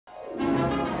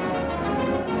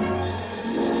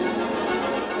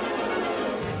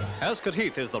Ascot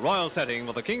Heath is the royal setting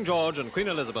for the King George and Queen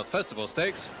Elizabeth Festival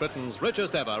Stakes, Britain's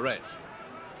richest ever race.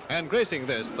 And gracing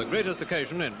this, the greatest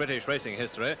occasion in British racing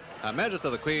history, Her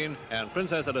Majesty the Queen and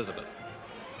Princess Elizabeth.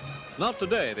 Not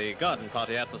today the garden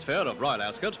party atmosphere of Royal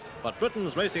Ascot, but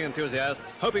Britain's racing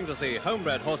enthusiasts hoping to see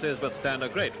homebred horses withstand a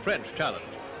great French challenge.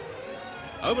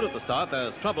 Over at the start,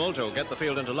 there's trouble to get the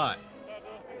field into line.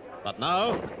 But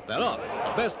now, they're off.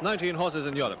 The best 19 horses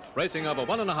in Europe, racing over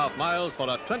 1.5 miles for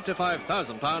a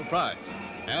 £25,000 prize.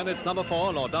 And it's number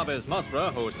 4, Lord Derby's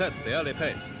Mossborough, who sets the early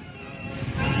pace.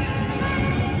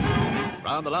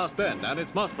 Round the last bend, and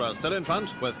it's Mossborough still in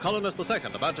front, with Colonist the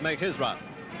Second about to make his run.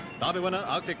 Derby winner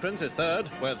Arctic Prince is third,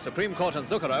 with Supreme Court and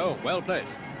Zuccero well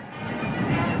placed.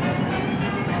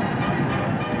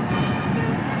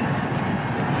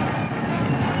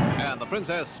 And the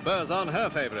Princess spurs on her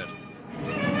favourite.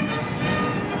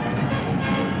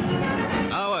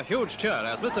 Now a huge cheer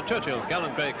as Mr. Churchill's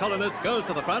gallant grey Colonist goes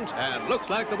to the front and looks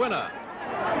like the winner.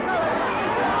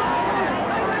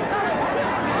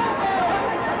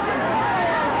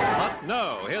 But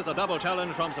no, here's a double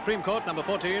challenge from Supreme Court number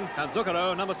 14 and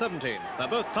Zuccero number 17. They're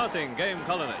both passing game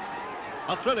Colonist.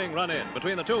 A thrilling run-in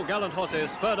between the two gallant horses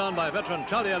spurred on by veteran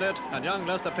Charlie Elliot and young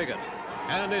Lester Piggott.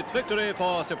 And it's victory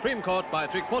for Supreme Court by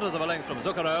 3/4 of a length from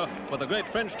Zuccero, with the great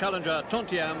French challenger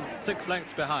Tamtieme 6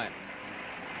 lengths behind.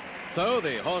 So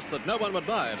the horse that no one would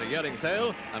buy at a yearling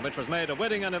sale, and which was made a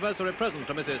wedding anniversary present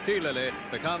to Mrs. T. Lilly,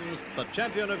 becomes the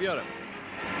champion of Europe.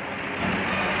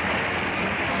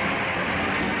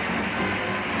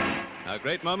 A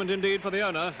great moment indeed for the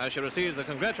owner as she receives the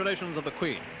congratulations of the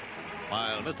Queen.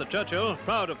 While Mr. Churchill,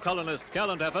 proud of Colonist's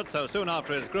gallant effort so soon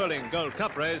after his grueling Gold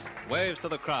Cup race, waves to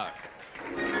the crowd.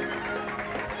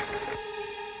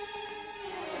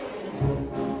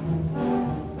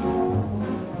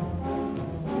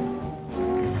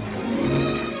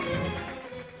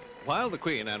 While the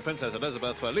Queen and Princess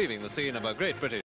Elizabeth were leaving the scene of a great British